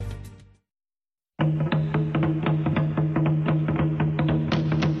Good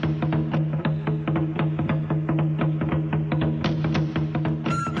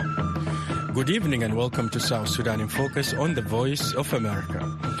evening and welcome to South Sudan in Focus on the Voice of America.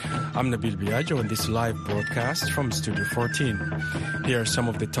 I'm Nabil Biagio on this live broadcast from Studio 14. Here are some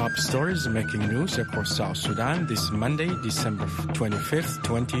of the top stories making news across South Sudan this Monday, December 25th,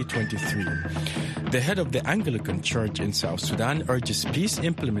 2023. The head of the Anglican Church in South Sudan urges peace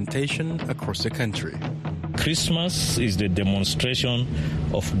implementation across the country. Christmas is the demonstration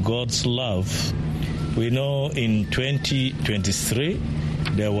of God's love. We know in 2023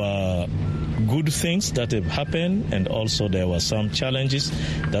 there were good things that have happened, and also there were some challenges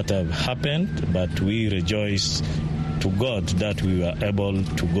that have happened, but we rejoice to God that we were able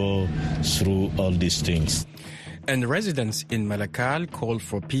to go through all these things. And residents in Malakal call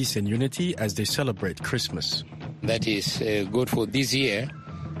for peace and unity as they celebrate Christmas. That is good for this year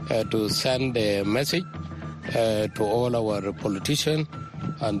to send a message to all our politicians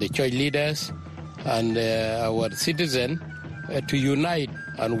and the church leaders and our citizens to unite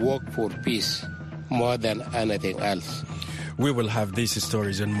and work for peace more than anything else. We will have these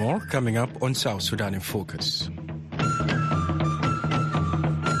stories and more coming up on South Sudan in Focus.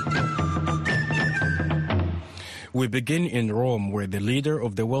 We begin in Rome, where the leader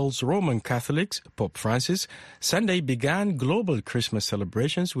of the world's Roman Catholics, Pope Francis, Sunday began global Christmas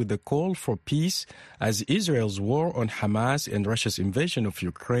celebrations with a call for peace as Israel's war on Hamas and Russia's invasion of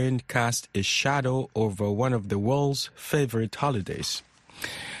Ukraine cast a shadow over one of the world's favorite holidays.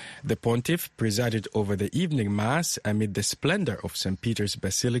 The pontiff presided over the evening mass amid the splendor of St. Peter's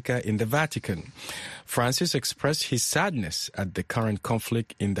Basilica in the Vatican. Francis expressed his sadness at the current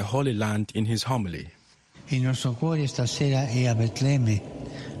conflict in the Holy Land in his homily. Il nostro cuore stasera è a Betlemme,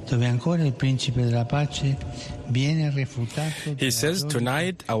 dove ancora il principe della pace viene refutato. He says,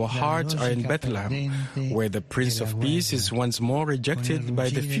 tonight our hearts are in Bethlehem, where the Prince of Peace is once more rejected by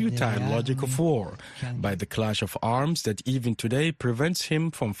the futile logic of war, by the clash of arms that even today prevents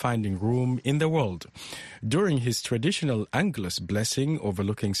him from finding room in the world. During his traditional Angelus blessing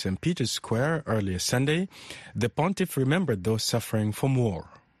overlooking St. Peter's Square earlier Sunday, the pontiff remembered those suffering from war.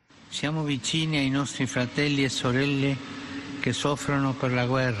 Siamo vicini ai nostri fratelli e sorelle che soffrono per la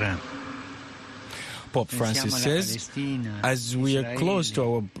guerra. Pope Francis says, we are close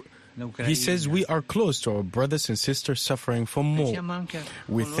to our brothers and sisters suffering from war.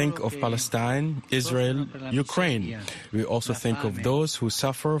 We think of Palestine, Israel, Ukraine. We also think of those who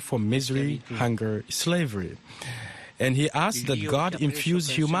suffer from misery, hunger, slavery. And he asked that God infuse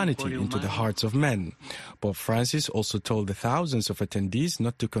humanity into the hearts of men. Pope Francis also told the thousands of attendees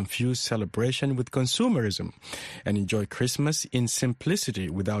not to confuse celebration with consumerism and enjoy Christmas in simplicity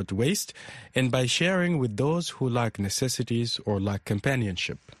without waste and by sharing with those who lack necessities or lack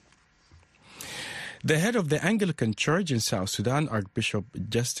companionship. The head of the Anglican Church in South Sudan, Archbishop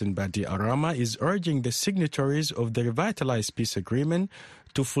Justin Badi Arama, is urging the signatories of the revitalized peace agreement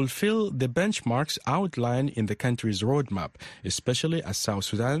to fulfill the benchmarks outlined in the country's roadmap, especially as South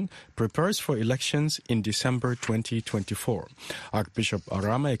Sudan prepares for elections in December 2024. Archbishop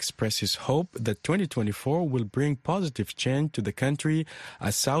Arama expressed his hope that 2024 will bring positive change to the country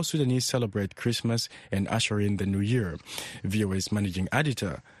as South Sudanese celebrate Christmas and usher in the new year. VOA's managing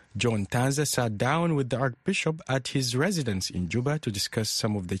editor, John Tanza, sat down with the Archbishop at his residence in Juba to discuss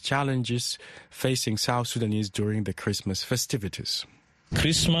some of the challenges facing South Sudanese during the Christmas festivities.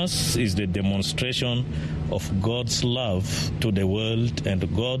 Christmas is the demonstration of God's love to the world and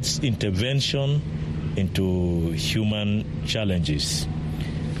God's intervention into human challenges.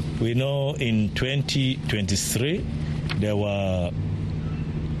 We know in 2023 there were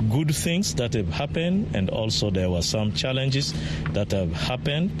good things that have happened, and also there were some challenges that have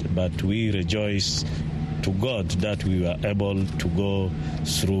happened, but we rejoice to God that we were able to go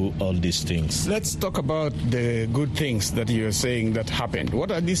through all these things. Let's talk about the good things that you're saying that happened. What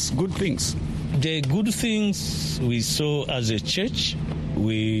are these good things? The good things we saw as a church,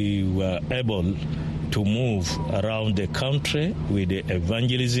 we were able to move around the country with the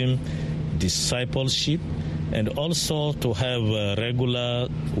evangelism, discipleship, and also to have regular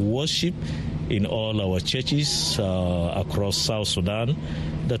worship in all our churches across South Sudan.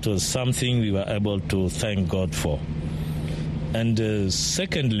 That was something we were able to thank God for. And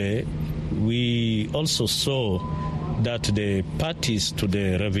secondly, we also saw that the parties to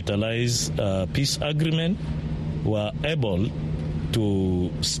the revitalized peace agreement were able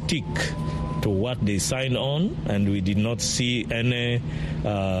to stick to what they signed on, and we did not see any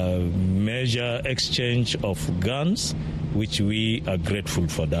major exchange of guns, which we are grateful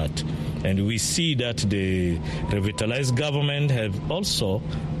for that. And we see that the revitalized government have also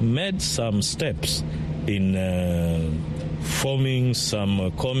made some steps in forming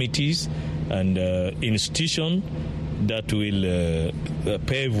some committees and institutions that will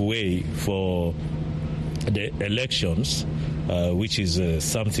pave way for the elections, which is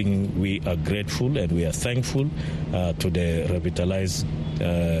something we are grateful and we are thankful to the revitalized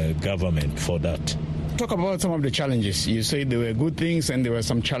government for that. Talk about some of the challenges. You say there were good things and there were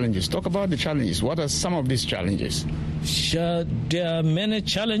some challenges. Talk about the challenges. What are some of these challenges? Sure, there are many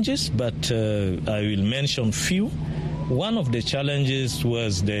challenges, but I will mention few. One of the challenges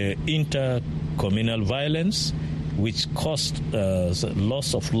was the intercommunal violence, which caused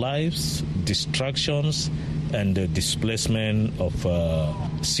loss of lives, destructions, and the displacement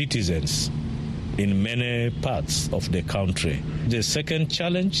of citizens in many parts of the country. The second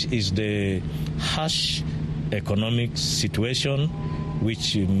challenge is the harsh economic situation,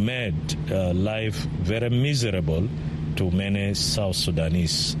 which made life very miserable to many South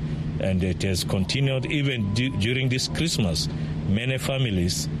Sudanese. And it has continued even during this Christmas. Many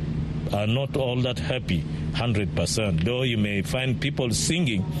families are not all that happy, 100%. Though you may find people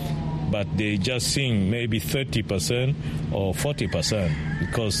singing, but they just sing maybe 30% or 40%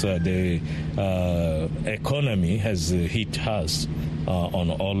 because the economy has hit us on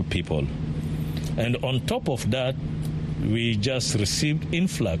all people. And on top of that, we just received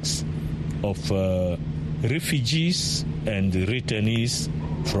influx of refugees and returnees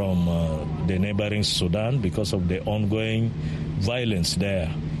from the neighboring Sudan because of the ongoing violence there.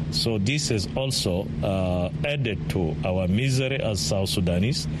 So this has also added to our misery as South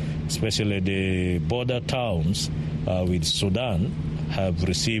Sudanese, especially the border towns with Sudan have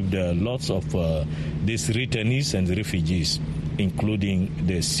received lots of these returnees and refugees, including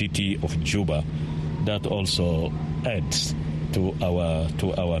the city of Juba. That also adds to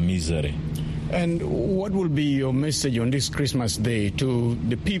our misery. And what will be your message on this Christmas Day to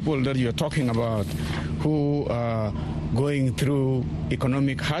the people that you're talking about who are going through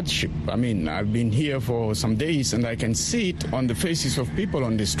economic hardship? I mean, I've been here for some days and I can see it on the faces of people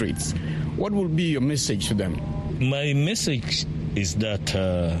on the streets. What will be your message to them? My message is that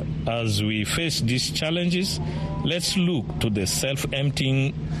as we face these challenges, let's look to the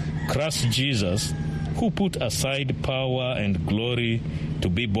self-emptying Christ Jesus, who put aside power and glory to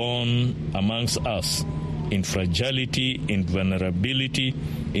be born amongst us in fragility, in vulnerability,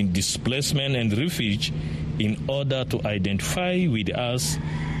 in displacement and refuge, in order to identify with us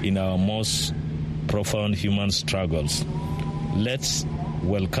in our most profound human struggles. Let's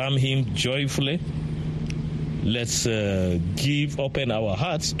welcome him joyfully. Let's open our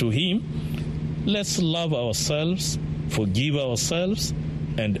hearts to him. Let's love ourselves, forgive ourselves,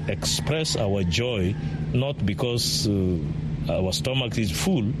 and express our joy, not because our stomach is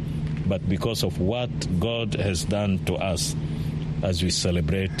full, but because of what God has done to us as we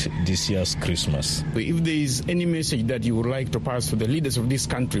celebrate this year's Christmas. If there is any message that you would like to pass to the leaders of this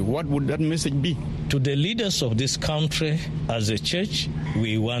country, what would that message be? To the leaders of this country, as a church,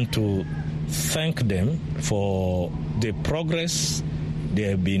 we want to thank them for the progress they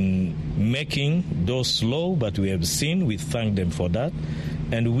have been making, though slow, but we have seen. We thank them for that.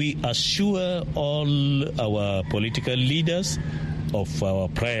 And we assure all our political leaders of our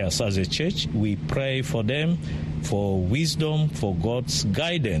prayers as a church. We pray for them for wisdom, for God's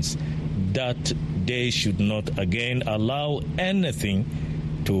guidance, that they should not again allow anything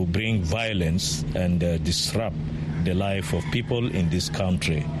to bring violence and disrupt the life of people in this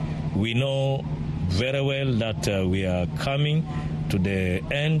country. We know very well that we are coming to the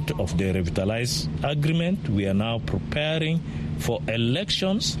end of the revitalized agreement. We are now preparing for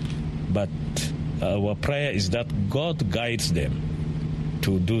elections, but our prayer is that God guides them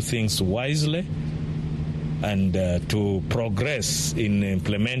to do things wisely and to progress in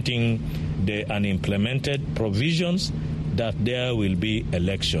implementing the unimplemented provisions, that there will be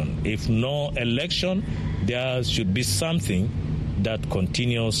election. If no election, there should be something that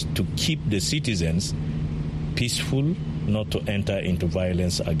continues to keep the citizens peaceful, not to enter into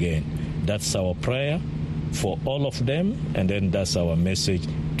violence again. That's our prayer for all of them, and then that's our message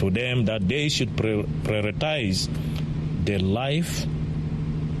to them, that they should prioritize the life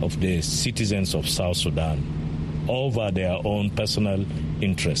of the citizens of South Sudan over their own personal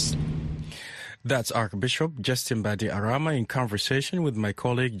interests. That's Archbishop Justin Badi Arama in conversation with my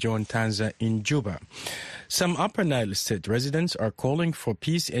colleague John Tanza in Juba. Some Upper Nile State residents are calling for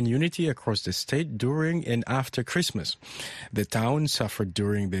peace and unity across the state during and after Christmas. The town suffered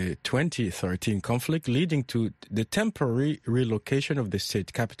during the 2013 conflict, leading to the temporary relocation of the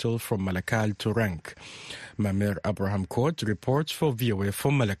state capital from Malakal to Rank. Mamer Abraham Court reports for VOA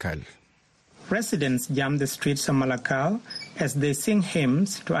from Malakal. Residents jam the streets of Malakal as they sing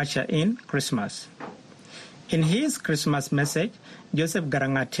hymns to usher in Christmas. In his Christmas message, Joseph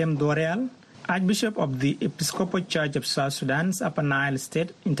Garangatem Dorial, Archbishop of the Episcopal Church of South Sudan's Upper Nile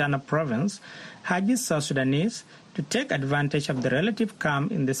State Internal Province, urges South Sudanese to take advantage of the relative calm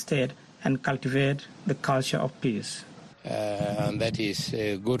in the state and cultivate the culture of peace. And that is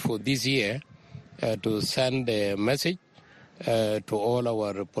good for this year to send a message to all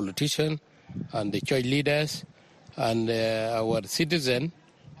our politicians and the church leaders and our citizens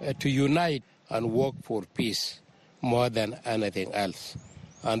to unite and work for peace more than anything else.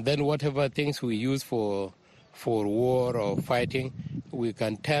 And then whatever things we use for war or fighting, we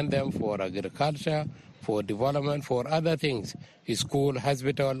can turn them for agriculture, for development, for other things, school,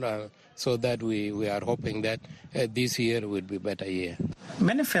 hospital, so that we are hoping that this year will be a better year.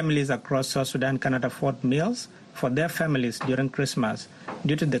 Many families across South Sudan cannot afford meals for their families during Christmas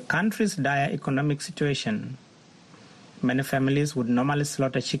due to the country's dire economic situation. Many families would normally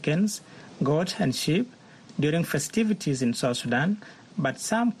slaughter chickens, goats and sheep during festivities in South Sudan, but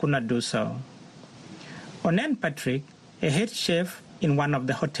some could not do so. Onen Patrick, a head chef in one of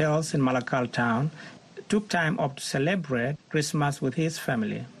the hotels in Malakal town, took time off to celebrate Christmas with his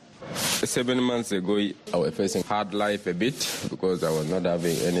family. 7 months ago, I was facing hard life a bit because I was not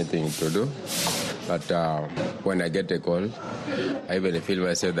having anything to do. But when I get a call, I even feel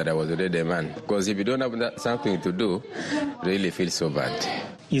myself that I was already a man. Because if you don't have something to do, really feel so bad.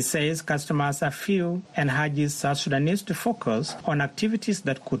 He says customers are few and urges South Sudanese to focus on activities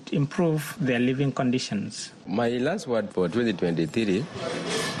that could improve their living conditions. My last word for 2023,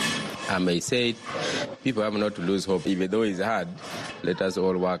 I may say, people have not to lose hope. Even though it's hard, let us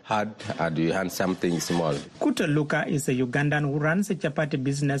all work hard and we earn something small. Kuto Luka is a Ugandan who runs a chapati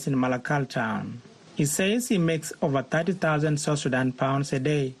business in Malakal town. He says he makes over 30,000 South Sudan pounds a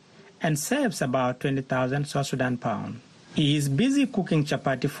day and saves about 20,000 South Sudan pounds. He is busy cooking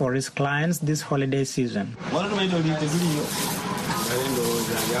chapati for his clients this holiday season.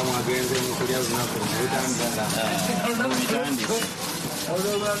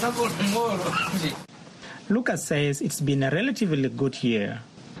 Lucas says it's been a relatively good year.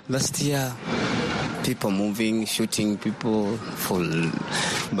 Last year, people moving, shooting people full.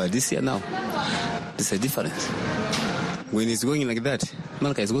 But this year now, there's a difference. When it's going like that,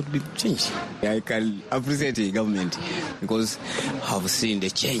 Malaka is going to be changed. I can appreciate the government because I've seen the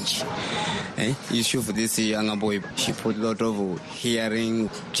change. Issue for this young boy, she put a lot of hearing,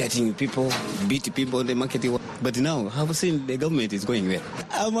 chatting people, beat people in the market. But now I've seen the government is going there.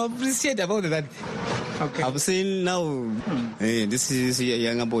 I'm appreciate about that. Okay. I've seen now this is a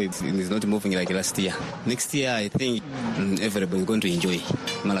young boy is not moving like last year. Next year, I think everybody is going to enjoy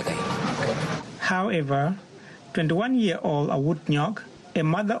Malakai. However, 21-year-old Awut Nyok, a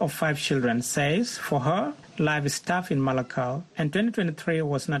mother of 5 children, says for her, life is tough in Malakal and 2023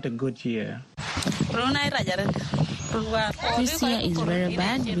 was not a good year. This year is very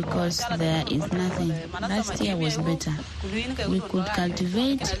bad because there is nothing. Last year was better. We could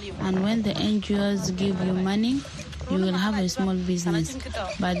cultivate, and when the NGOs give you money, you will have a small business.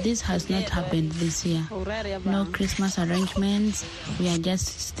 But this has not happened this year. No Christmas arrangements. We are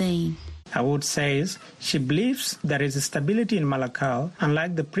just staying. Awud says she believes there is stability in Malakal,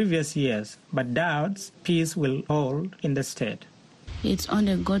 unlike the previous years, but doubts peace will hold in the state. It's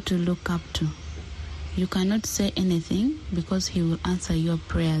only God to look up to. You cannot say anything because He will answer your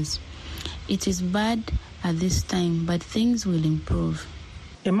prayers. It is bad at this time, but things will improve.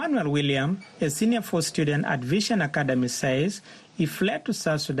 Emmanuel William, a senior 4 student at Vision Academy, says he fled to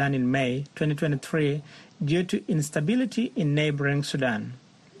South Sudan in May 2023 due to instability in neighboring Sudan.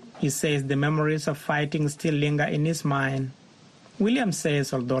 He says the memories of fighting still linger in his mind. William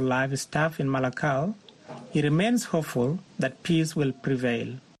says although life is tough in Malakal, he remains hopeful that peace will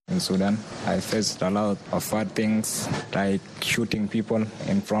prevail. In Sudan, I faced a lot of bad things like shooting people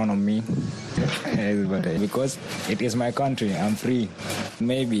in front of me. But because it is my country, I'm free.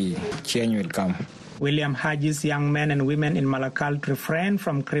 Maybe change will come. William urges young men and women in Malakal to refrain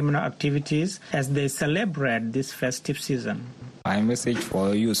from criminal activities as they celebrate this festive season. My message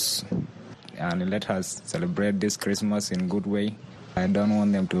for youth, and let us celebrate this Christmas in a good way. I don't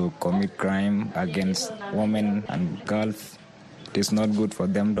want them to commit crime against women and girls. It is not good for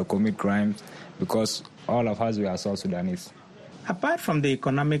them to commit crimes because all of us, we are South Sudanese. Apart from the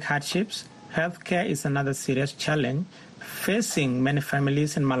economic hardships, healthcare is another serious challenge facing many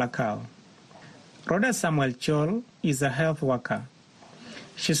families in Malakal. Rhoda Samuel Chol is a health worker.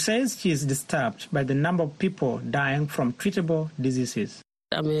 She says she is disturbed by the number of people dying from treatable diseases.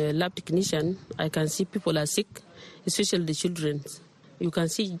 I'm a lab technician. I can see people are sick, especially the children. You can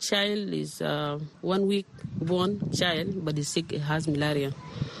see child is 1 week born child, but is sick, it has malaria.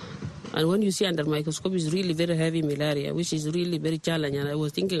 And when you see under microscope, it's really very heavy malaria, which is really very challenging. And I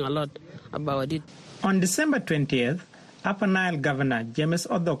was thinking a lot about it. On December 20th, Upper Nile Governor James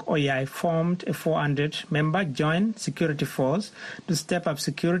Odok Oyai formed a 400-member joint security force to step up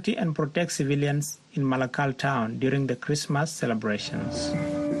security and protect civilians in Malakal town during the Christmas celebrations.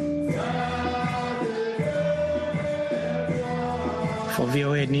 For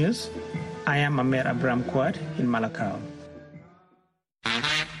VOA News, I am Amer Abram Quad in Malakal.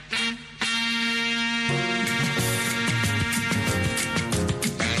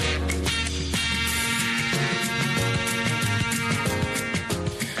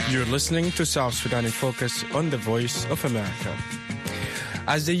 You're listening to South Sudan in Focus on the Voice of America.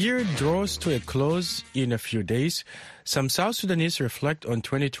 As the year draws to a close in a few days, some South Sudanese reflect on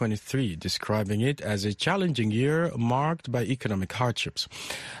 2023, describing it as a challenging year marked by economic hardships.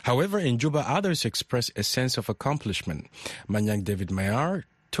 However, in Juba, others express a sense of accomplishment. Manyang David Mayar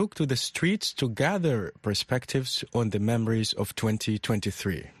took to the streets to gather perspectives on the memories of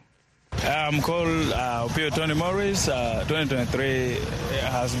 2023. I'm called Opio Tony Morris. 2023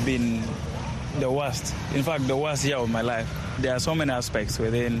 has been the worst. In fact, the worst year of my life. There are so many aspects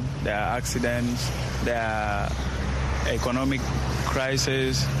within. There are accidents, there are economic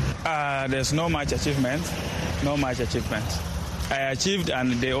crisis. There's no much achievement. I achieved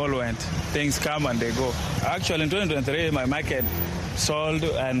and they all went. Things come and they go. Actually, in 2023, my market sold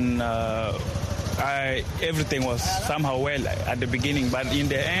and everything was somehow well at the beginning, but in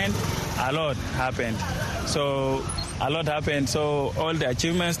the end, a lot happened. So all the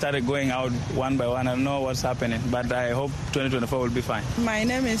achievements started going out one by one. I don't know what's happening, but I hope 2024 will be fine. My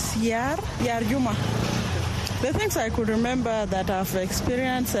name is Yar Juma. The things I could remember that I've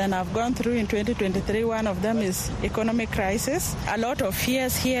experienced and I've gone through in 2023, one of them is economic crisis, a lot of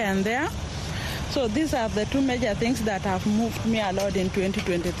fears here and there. So these are the two major things that have moved me a lot in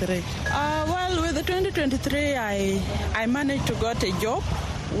 2023. Well, with the 2023, I managed to get a job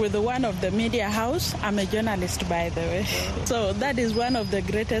with one of the media house. I'm a journalist, by the way. So that is one of the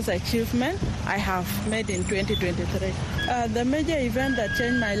greatest achievements I have made in 2023. The major event that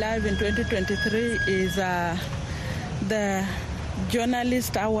changed my life in 2023 is the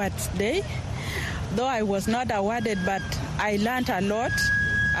Journalist Awards Day. Though I was not awarded, but I learned a lot.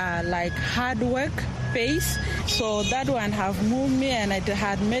 Like hard work pays. So that one have moved me and it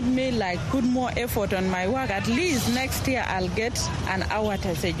had made me like put more effort on my work. At least next year I'll get an award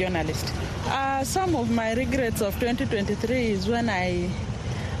as a journalist. Some of my regrets of 2023 is when I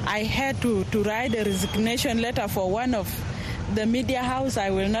had to write a resignation letter for one of the media house.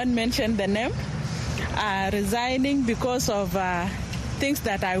 I will not mention the name. Resigning because of things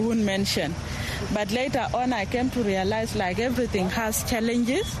that I won't mention. But later on, I came to realize like everything has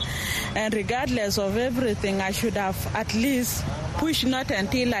challenges. And regardless of everything, I should have at least pushed not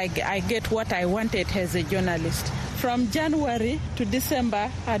until I get what I wanted as a journalist. From January to December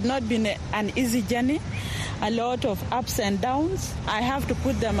had not been an easy journey. A lot of ups and downs. I have to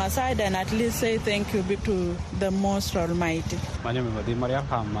put them aside and at least say thank you to the Most Almighty. My name is Madi Mariam.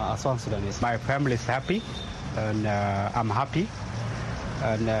 I'm a South Sudanese. My family is happy and I'm happy.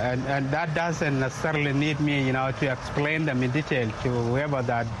 And that doesn't necessarily need me, to explain them in detail to whoever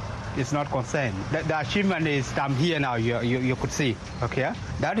that is not concerned. The achievement is I'm here now, you could see, okay?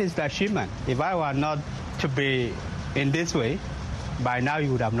 That is the achievement. If I were not to be in this way, by now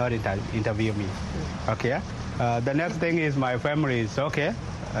you would have not interviewed me, okay? The next thing is my family is okay,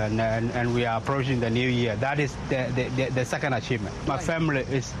 and we are approaching the new year. That is the second achievement. My family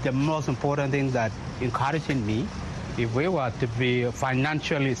is the most important thing that encouraging me. If we were to be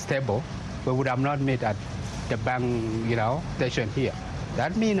financially stable, we would have not met at the bank, station here.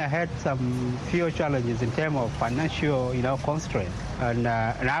 That means I had some few challenges in terms of financial, constraint. And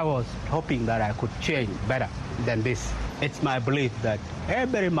I was hoping that I could change better than this. It's my belief that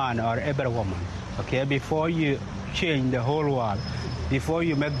every man or every woman, okay, before you change the whole world, before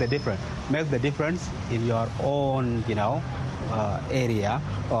you make the difference in your own, area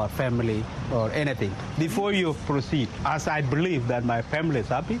or family or anything. Before you proceed, as I believe that my family is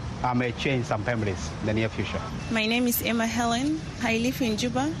happy, I may change some families in the near future. My name is Emma Helen. I live in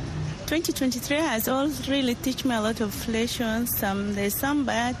Juba. 2023 has also really taught me a lot of lessons. There's some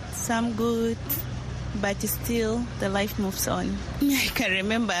bad, some good, but still the life moves on. I can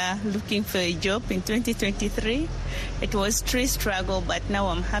remember looking for a job in 2023. It was true struggle, but now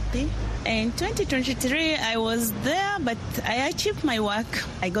I'm happy. In 2023, I was there, but I achieved my work.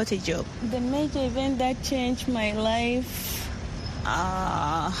 I got a job. The major event that changed my life,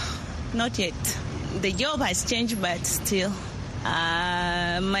 not yet. The job has changed, but still,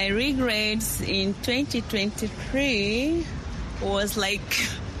 My regrets in 2023 was like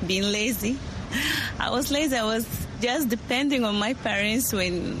being lazy. I was lazy. I was just depending on my parents.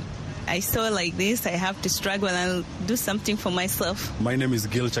 When I saw like this, I have to struggle and do something for myself. My name is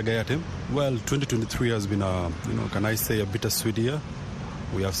Gil Chagayatim. Well, 2023 has been can I say, a bittersweet year.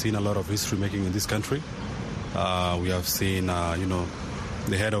 We have seen a lot of history making in this country. We have seen,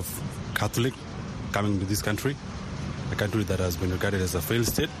 the head of Catholic coming to this country, a country that has been regarded as a failed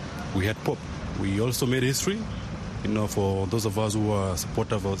state. We had Pope. We also made history. For those of us who are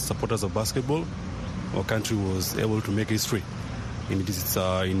supporters of basketball, our country was able to make history. In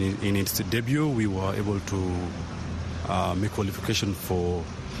its debut, we were able to make qualification for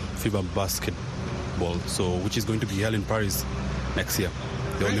FIBA basketball, which is going to be held in Paris next year,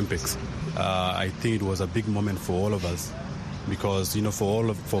 the Olympics. I think it was a big moment for all of us because,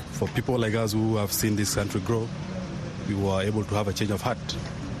 for people like us who have seen this country grow, we were able to have a change of heart.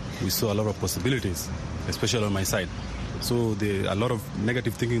 We saw a lot of possibilities, especially on my side. So a lot of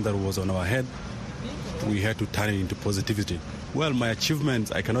negative thinking that was on our head, we had to turn it into positivity. Well, my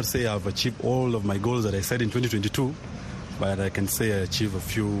achievements, I cannot say I've achieved all of my goals that I set in 2022, but I can say I achieved a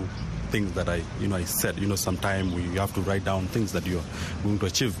few things that I said. Sometimes we have to write down things that you're going to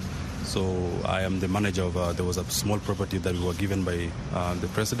achieve. So I am the manager of, there was a small property that we were given by the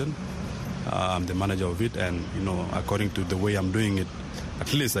president. I'm the manager of it, and, according to the way I'm doing it,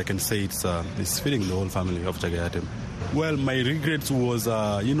 at least I can say it's feeding the whole family of Chagayatim. Well, my regrets was,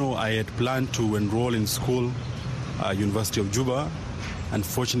 I had planned to enroll in school, University of Juba.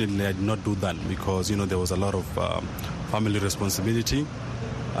 Unfortunately, I did not do that because, there was a lot of family responsibility,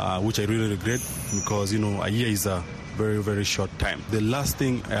 which I really regret because, a year is a very, very short time. The last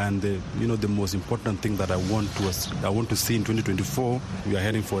thing and the most important thing that I want to see in 2024, we are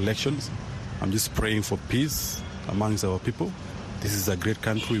heading for elections. I'm just praying for peace amongst our people. This is a great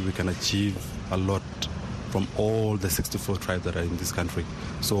country. We can achieve a lot from all the 64 tribes that are in this country.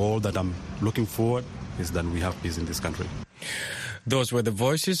 So all that I'm looking forward is that we have peace in this country. Those were the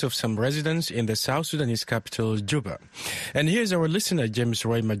voices of some residents in the South Sudanese capital, Juba. And here's our listener, James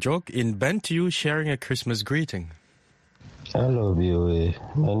Roy Majok, in Bentiu, sharing a Christmas greeting. Hello, VOA.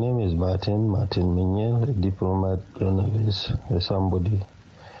 My name is Martin Minyel, a diplomat, journalist, somebody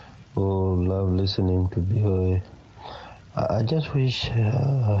who love listening to VOA. I just wish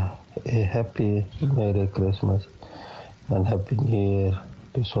a happy Merry Christmas and Happy New Year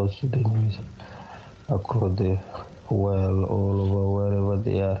to South Sudanese across the world, all over, wherever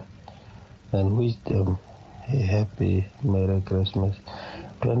they are, and wish them a happy Merry Christmas.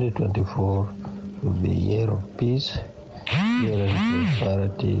 2024 will be a year of peace, year of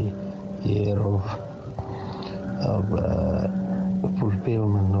prosperity, year of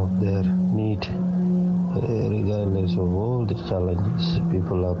fulfillment of their need, regardless of all the challenges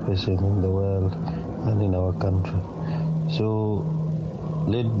people are facing in the world and in our country. So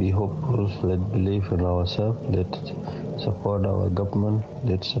let's be hopeful, let's believe in ourselves, let's support our government,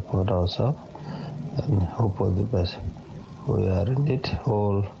 let's support ourselves and hope for the best. We are in it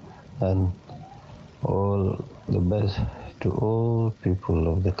all, and all the best to all people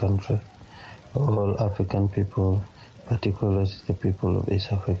of the country, all African people, particularly the people of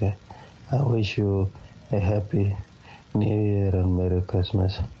East Africa. I wish you a happy New Year and Merry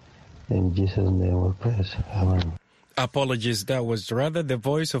Christmas. In Jesus' name we pray. Amen. Apologies, that was rather the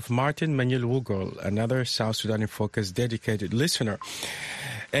voice of Martin Manuel Wugol, another South Sudan Focus dedicated listener.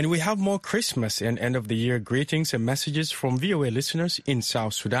 And we have more Christmas and end of the year greetings and messages from VOA listeners in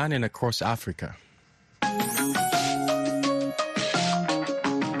South Sudan and across Africa.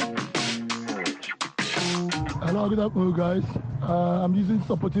 Hello, good afternoon, guys. I'm using this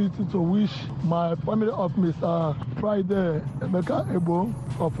opportunity to wish my family of Mr. Friday Emeka Ebo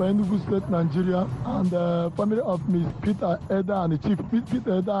of Enugu State, Nigeria, and the family of Miss Peter Edane, Chief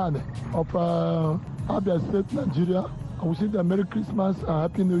Peter Edane of Abia State, Nigeria. I wish them a Merry Christmas and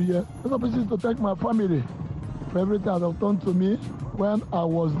Happy New Year. This opportunity to thank my family for everything that have done to me. When I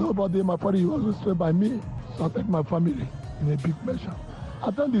was nobody, my father was always stood by me. So I thank my family in a big measure.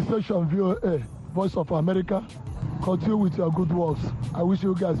 I thank the station VOA, Voice of America. Continue with your good works. I wish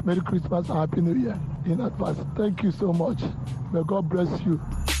you guys Merry Christmas and Happy New Year in advance. Thank you so much. May God bless you.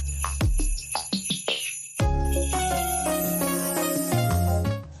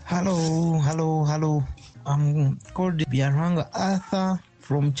 Hello. I'm called Biaranga Arthur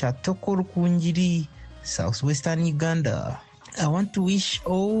from Chatokoro Kunjiri, southwestern Uganda. I want to wish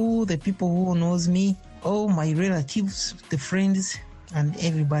all the people who knows me, all my relatives, the friends, and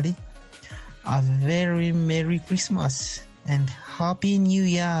everybody a very Merry Christmas and Happy New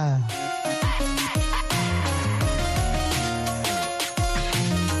Year.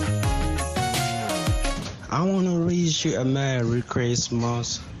 I want to wish you a Merry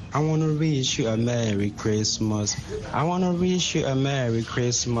Christmas. I want to wish you a Merry Christmas. I want to wish you a Merry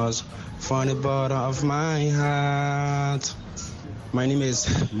Christmas from the bottom of my heart. My name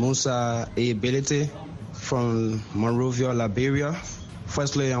is Musa Ability from Monrovia, Liberia.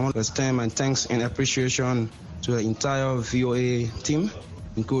 Firstly, I want to extend my thanks and appreciation to the entire VOA team,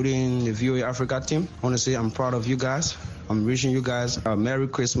 including the VOA Africa team. I want to say I'm proud of you guys. I'm wishing you guys a Merry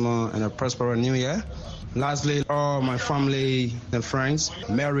Christmas and a prosperous New Year. Lastly, all my family and friends,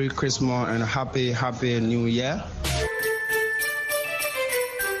 Merry Christmas and a happy New Year.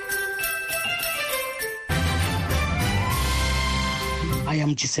 I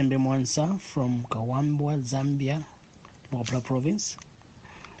am Chisembe Mwansa from Kawambwa, Zambia, Mopla Province.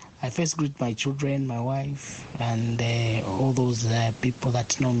 I first greet my children, my wife, and all those people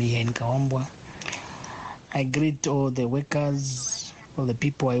that know me here in Kawambwa. I greet all the workers, all the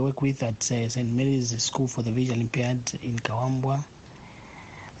people I work with at St. Mary's School for the Visually Impaired in Kawambwa.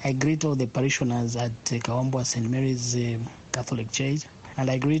 I greet all the parishioners at Kawambwa St. Mary's Catholic Church. And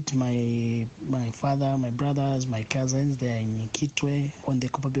I greet my father, my brothers, my cousins there in Kitwe on the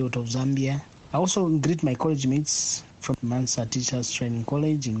Copper Belt of Zambia. I also greet my college mates from Mansa Teachers Training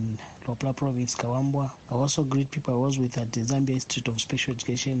College in Lopla Province, Kawambwa. I also greet people I was with at the Zambia Institute of Special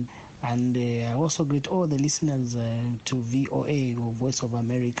Education. And I also greet all the listeners to VOA, or Voice of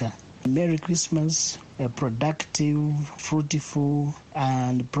America. Merry Christmas, a productive, fruitful,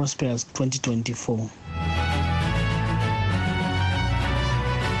 and prosperous 2024.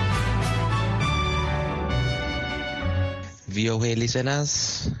 VOA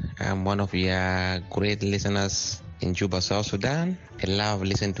listeners, I'm one of your great listeners in Juba, South Sudan. I love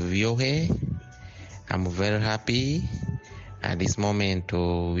listening to VOA. I'm very happy at this moment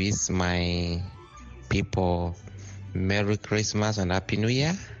to wish my people Merry Christmas and Happy New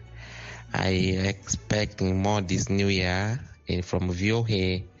Year. I expect more this New Year from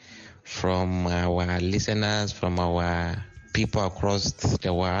VOA, from our listeners, from our people across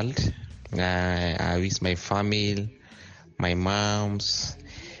the world. I wish my family, my moms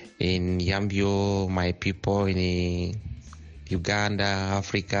in Yambio, my people in Uganda,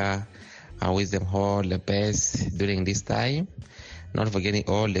 Africa, I wish them all the best during this time. Not forgetting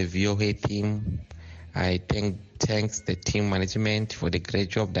all the VOA team. I thanks the team management for the great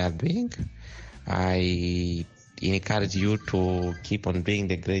job they are doing. I encourage you to keep on doing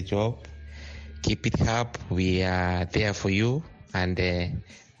the great job. Keep it up. We are there for you. And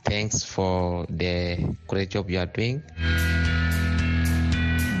thanks for the great job you are doing.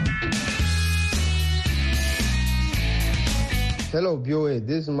 Hello, VOA.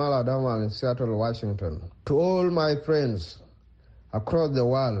 This is Maladama in Seattle, Washington. To all my friends across the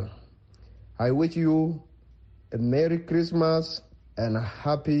world, I wish you a Merry Christmas and a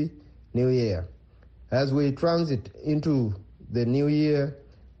Happy New Year. As we transit into the new year,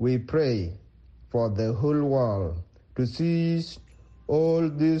 we pray for the whole world to cease all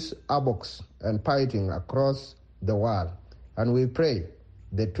these havocs and fighting across the world. And we pray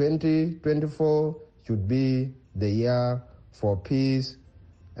that 2024 should be the year for peace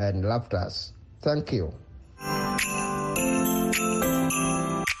and laughter. Thank you.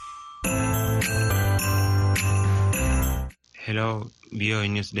 Hello, VOA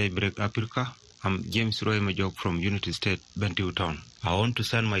News Daybreak Africa. I'm James Roy Majok from Unity State, Bentiu Town. I want to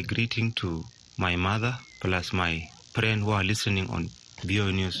send my greeting to my mother plus my friends who are listening on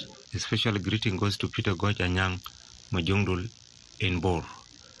VOA News. A special greeting goes to Peter Goj Anyang Majungdul in Bor,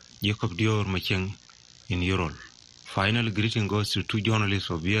 Jacob Dior Macheng in Ural. Final greeting goes to two journalists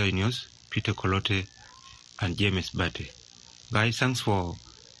of VOA News, Peter Kolote and James Bate. Guys, thanks for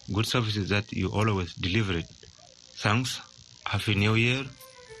good services that you always deliver it. Thanks. Happy New Year,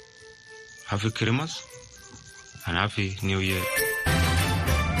 Happy Christmas, and Happy New Year.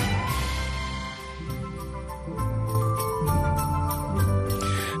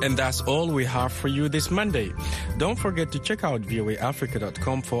 And that's all we have for you this Monday. Don't forget to check out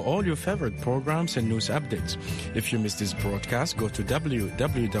voaafrica.com for all your favorite programs and news updates. If you missed this broadcast, go to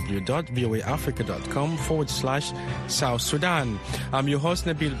www.voaafrica.com/South Sudan. I'm your host,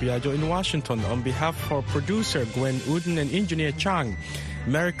 Nabil Biajo in Washington. On behalf of our producer, Gwen Uden, and engineer Chang,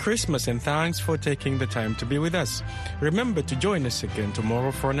 Merry Christmas and thanks for taking the time to be with us. Remember to join us again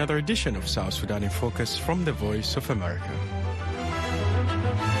tomorrow for another edition of South Sudan in Focus from the Voice of America.